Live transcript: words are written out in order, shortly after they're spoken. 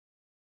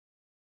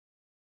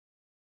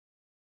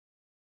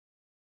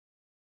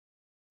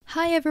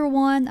Hi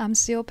everyone, I'm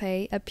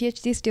Siyou, a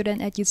PhD student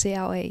at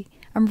UCLA.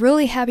 I'm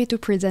really happy to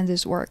present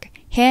this work,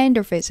 Hand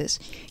Interfaces,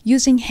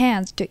 using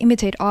hands to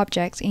imitate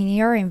objects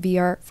in AR and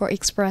VR for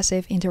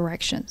expressive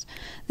interactions.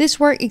 This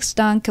work is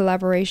done in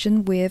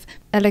collaboration with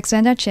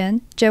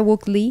Chen,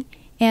 Jaewook Lee,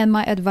 and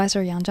my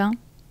advisor Zhang.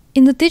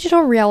 In the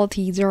digital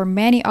reality, there are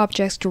many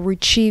objects to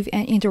retrieve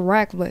and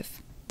interact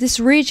with. This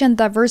rich and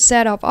diverse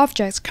set of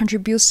objects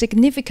contributes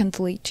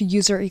significantly to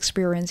user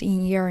experience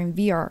in AR and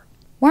VR.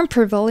 One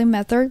prevailing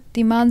method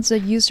demands the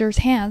user's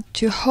hand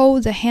to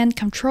hold the hand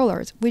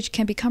controllers, which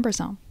can be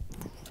cumbersome.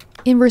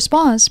 In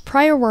response,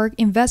 prior work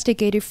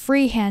investigated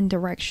freehand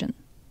direction.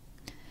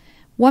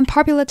 One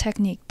popular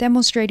technique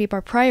demonstrated by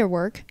prior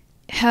work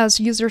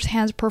has users'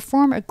 hands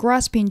perform a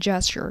grasping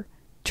gesture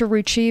to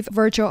retrieve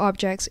virtual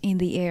objects in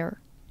the air.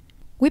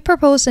 We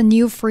propose a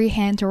new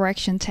freehand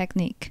direction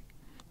technique.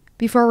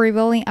 Before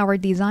revealing our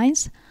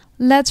designs,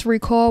 let's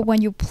recall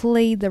when you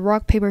played the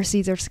rock, paper,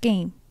 scissors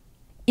game.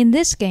 In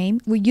this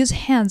game, we use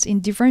hands in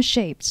different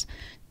shapes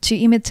to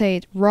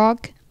imitate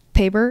rock,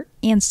 paper,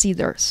 and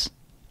scissors.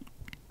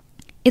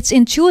 It's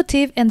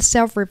intuitive and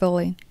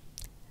self-revealing.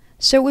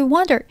 So we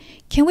wonder,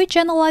 can we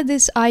generalize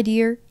this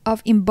idea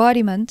of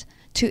embodiment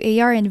to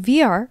AR and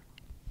VR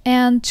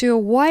and to a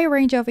wide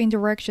range of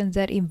interactions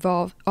that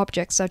involve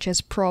objects such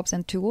as props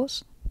and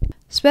tools?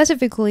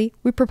 Specifically,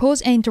 we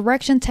propose an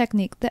interaction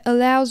technique that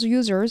allows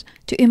users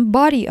to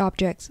embody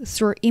objects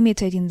through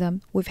imitating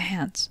them with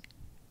hands.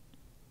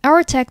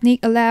 Our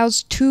technique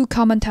allows two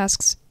common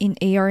tasks in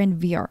AR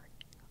and VR: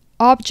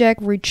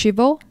 object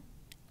retrieval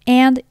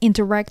and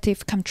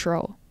interactive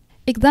control.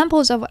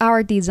 Examples of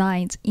our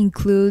designs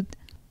include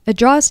a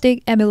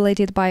joystick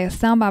emulated by a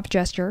thumb-up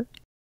gesture,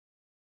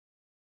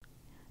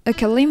 a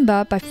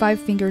kalimba by 5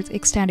 fingers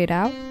extended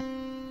out,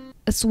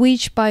 a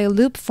switch by a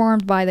loop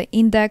formed by the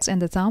index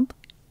and the thumb,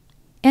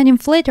 an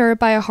inflator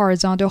by a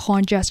horizontal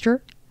horn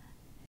gesture,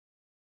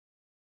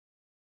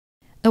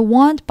 a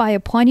wand by a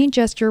pointing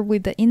gesture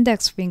with the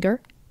index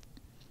finger,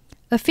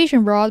 a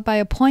fishing rod by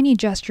a pointing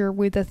gesture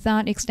with the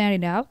thumb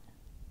extended out,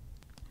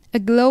 a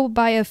globe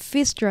by a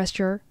fist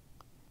gesture,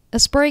 a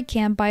spray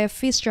can by a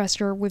fist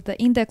gesture with the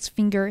index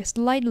finger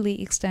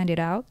slightly extended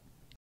out,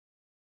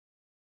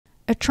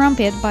 a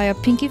trumpet by a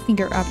pinky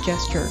finger up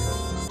gesture,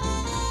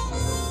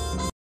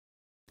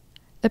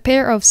 a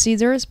pair of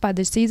scissors by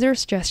the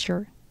scissors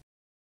gesture,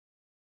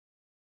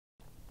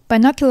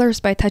 binoculars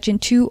by touching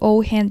two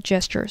old hand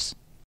gestures.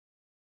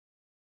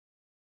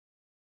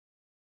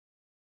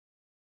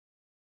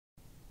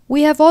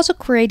 We have also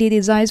created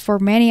designs for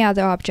many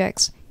other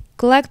objects.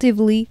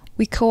 Collectively,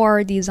 we call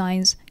our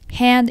designs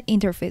hand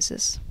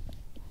interfaces.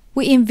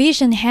 We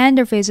envision hand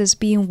interfaces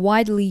being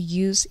widely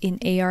used in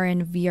AR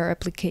and VR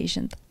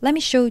applications. Let me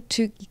show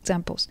two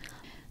examples.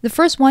 The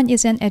first one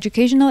is an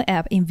educational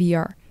app in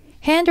VR.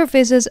 Hand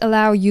interfaces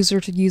allow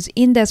users to use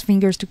index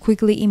fingers to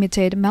quickly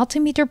imitate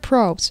multimeter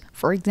probes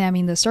for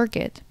examining the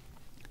circuit.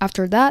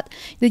 After that,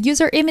 the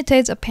user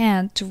imitates a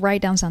pen to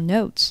write down some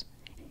notes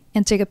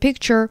and take a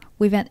picture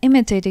with an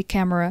imitated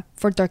camera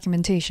for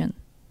documentation.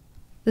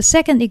 The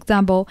second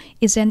example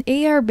is an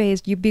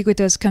AR-based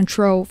ubiquitous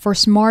control for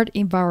smart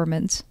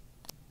environments.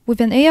 With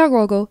an AR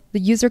goggle,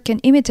 the user can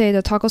imitate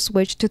a toggle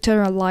switch to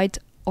turn a light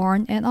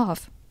on and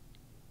off.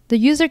 The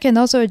user can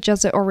also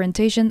adjust the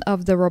orientation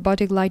of the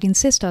robotic lighting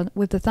system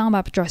with the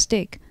thumb-up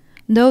joystick.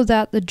 Note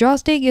that the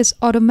joystick is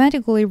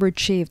automatically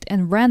retrieved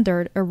and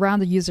rendered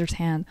around the user's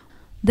hand.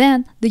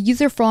 Then, the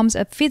user forms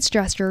a fist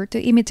gesture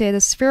to imitate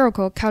a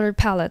spherical color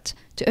palette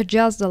to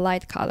adjust the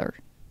light color.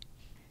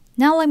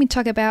 Now let me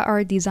talk about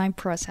our design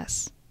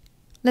process.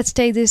 Let's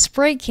take this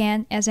spray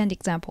can as an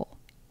example.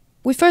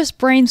 We first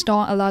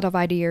brainstorm a lot of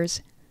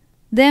ideas.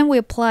 Then we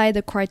apply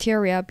the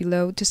criteria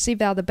below to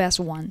sieve out the best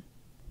one.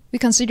 We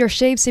consider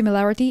shape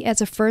similarity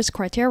as a first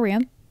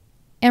criterion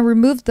and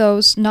remove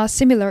those not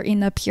similar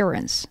in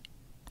appearance.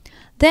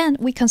 Then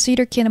we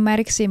consider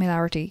kinematic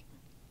similarity.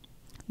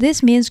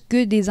 This means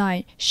good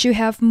design should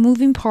have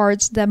moving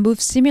parts that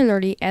move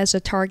similarly as the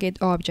target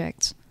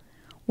objects.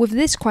 With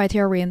this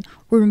criterion,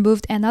 we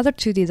removed another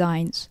two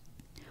designs.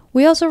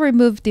 We also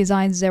removed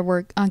designs that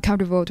were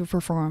uncomfortable to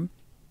perform.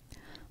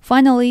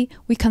 Finally,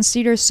 we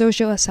consider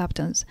social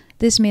acceptance.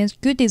 This means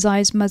good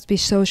designs must be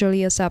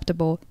socially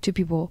acceptable to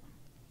people.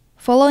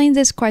 Following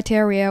this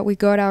criteria, we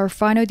got our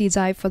final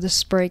design for the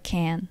spray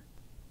can.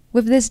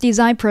 With this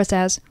design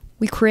process,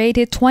 we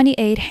created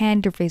 28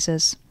 hand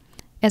interfaces.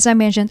 As I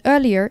mentioned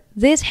earlier,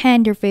 these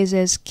hand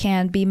interfaces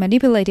can be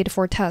manipulated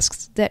for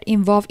tasks that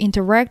involve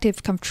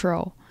interactive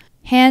control.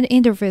 Hand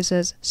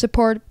interfaces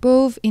support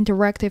both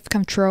interactive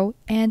control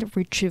and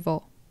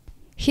retrieval.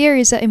 Here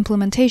is the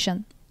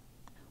implementation.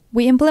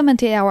 We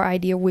implemented our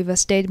idea with a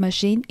state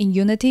machine in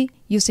Unity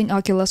using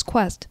Oculus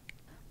Quest.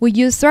 We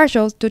use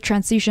thresholds to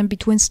transition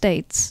between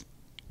states.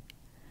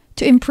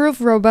 To improve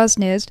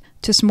robustness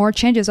to small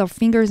changes of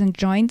fingers and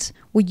joints,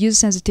 we use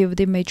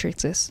sensitivity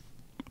matrices.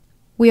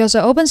 We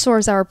also open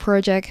source our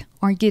project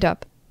on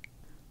GitHub.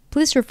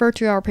 Please refer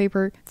to our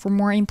paper for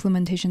more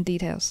implementation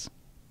details.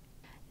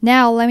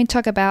 Now let me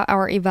talk about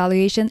our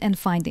evaluation and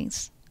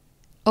findings.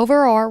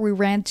 Overall, we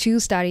ran 2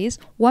 studies,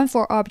 one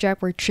for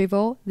object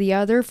retrieval, the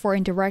other for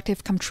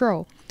interactive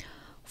control.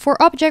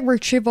 For object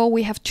retrieval,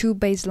 we have 2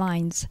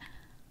 baselines.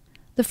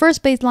 The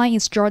first baseline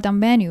is drop-down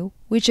menu,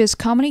 which is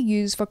commonly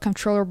used for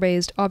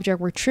controller-based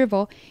object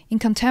retrieval in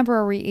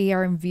contemporary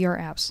AR and VR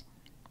apps.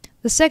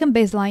 The second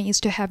baseline is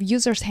to have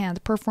user's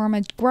hand perform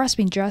a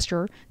grasping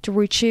gesture to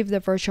retrieve the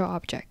virtual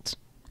object.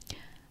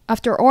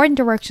 After all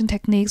interaction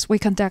techniques, we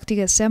conducted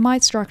a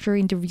semi-structured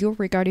interview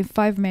regarding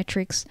 5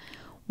 metrics,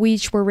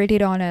 which were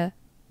rated on a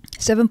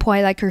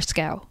 7-point Likert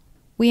scale.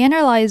 We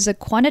analyzed the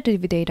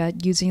quantitative data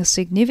using a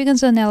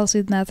significance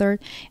analysis method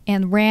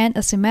and ran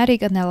a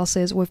semantic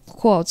analysis with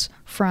quotes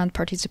from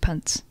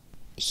participants.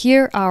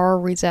 Here are our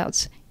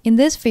results. In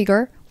this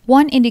figure,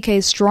 1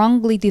 indicates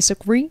strongly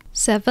disagree,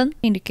 7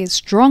 indicates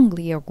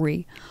strongly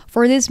agree.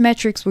 For these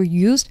metrics we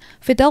used,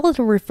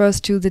 fidelity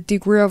refers to the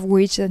degree of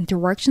which the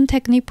interaction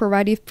technique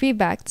provided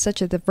feedback such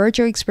that the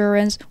virtual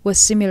experience was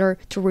similar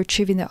to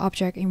retrieving the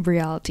object in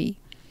reality.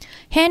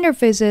 Hand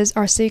interfaces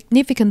are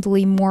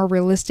significantly more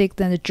realistic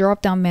than the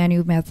drop-down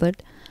menu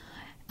method.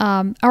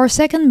 Our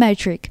second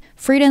metric,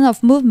 freedom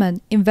of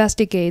movement,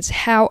 investigates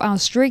how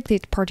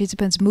unrestricted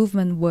participants'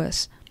 movement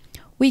was.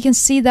 We can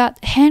see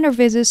that hand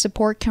interfaces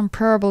support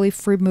comparably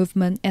free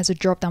movement as a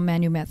drop-down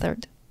menu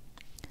method.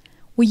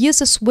 We use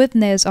the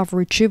swiftness of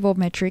retrieval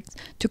metrics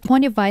to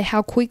quantify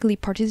how quickly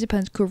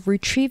participants could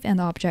retrieve an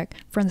object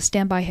from the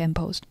standby hand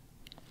post.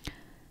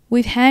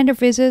 With hand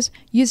interfaces,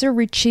 users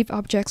retrieve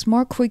objects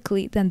more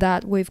quickly than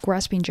that with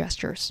grasping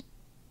gestures.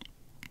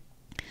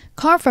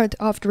 Comfort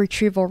of the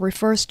retrieval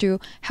refers to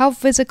how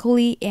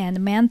physically and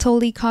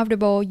mentally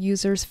comfortable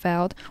users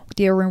felt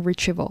during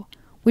retrieval.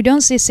 We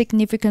don't see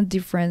significant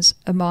difference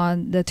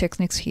among the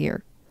techniques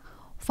here.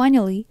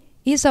 Finally,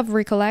 ease of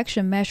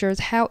recollection measures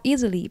how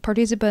easily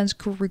participants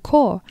could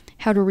recall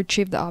how to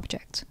retrieve the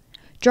object.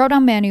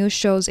 Drop-down menu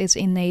shows its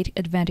innate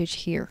advantage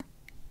here.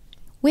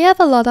 We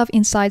have a lot of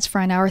insights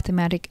from our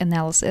thematic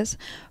analysis.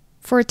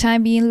 For the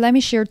time being, let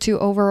me share 2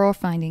 overall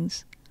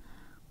findings.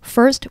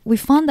 First, we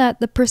found that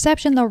the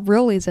perception of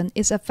realism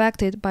is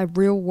affected by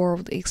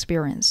real-world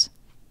experience.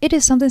 It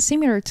is something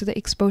similar to the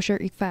exposure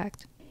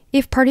effect.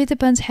 If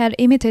participants had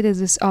imitated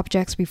these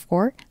objects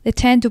before, they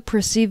tend to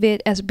perceive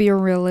it as being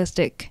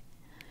realistic.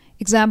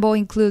 Example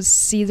includes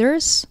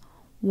scissors,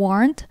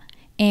 wand,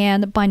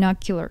 and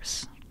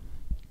binoculars.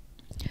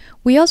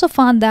 We also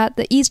found that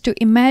the ease to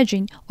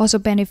imagine also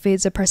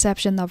benefits the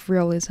perception of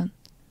realism.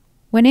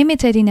 When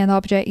imitating an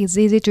object is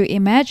easy to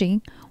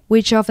imagine,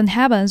 which often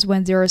happens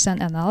when there are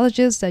some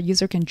analogies that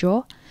user can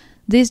draw,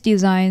 these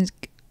designs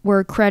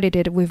were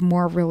credited with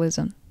more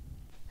realism.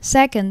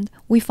 Second,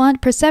 we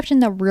found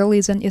perception of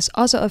realism is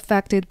also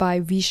affected by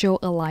visual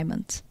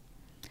alignment.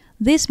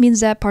 This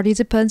means that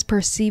participants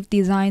perceive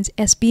designs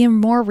as being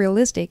more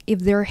realistic if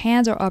their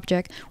hands or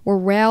object were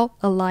well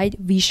aligned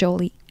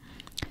visually.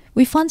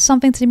 We found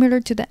something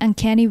similar to the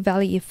uncanny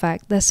valley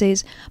effect that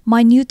says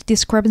minute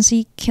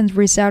discrepancy can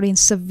result in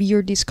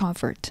severe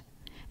discomfort.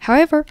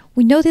 However,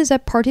 we noticed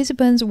that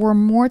participants were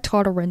more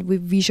tolerant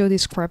with visual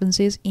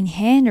discrepancies in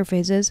hand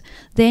interfaces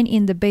than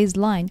in the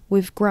baseline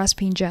with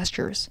grasping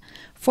gestures,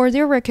 for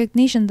their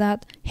recognition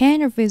that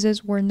hand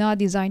interfaces were not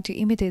designed to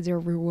imitate their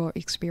real-world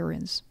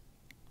experience.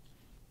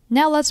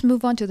 Now let's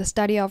move on to the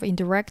study of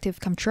interactive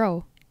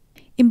control.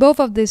 In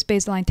both of these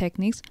baseline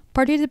techniques,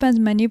 participants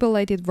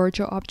manipulated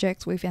virtual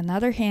objects with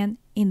another hand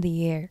in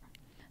the air.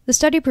 The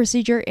study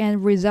procedure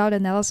and result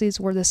analysis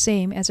were the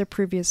same as the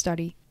previous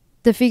study.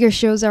 The figure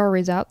shows our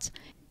results.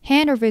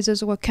 Hand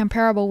interfaces were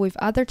comparable with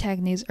other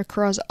techniques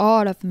across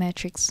all of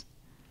metrics.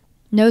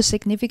 No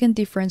significant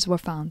difference were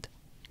found.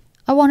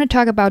 I want to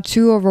talk about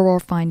 2 overall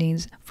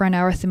findings from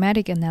our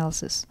thematic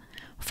analysis.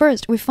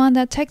 First, we found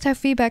that tactile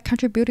feedback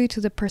contributed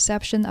to the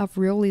perception of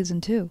realism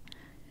too.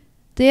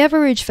 The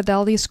average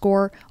fidelity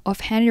score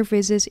of hand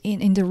interfaces in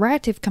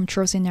interactive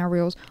control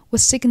scenarios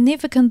was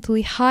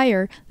significantly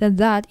higher than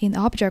that in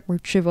object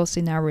retrieval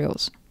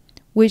scenarios,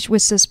 which we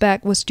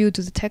suspect was due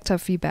to the tactile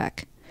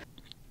feedback.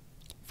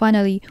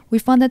 Finally, we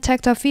found that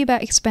tactile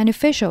feedback is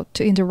beneficial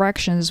to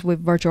interactions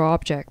with virtual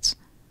objects.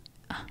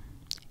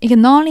 It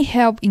can not only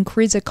help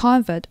increase the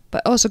comfort,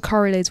 but also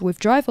correlates with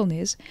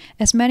joyfulness,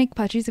 as many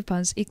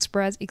participants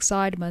express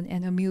excitement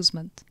and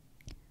amusement.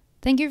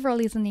 Thank you for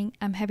listening.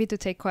 I'm happy to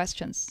take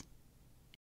questions.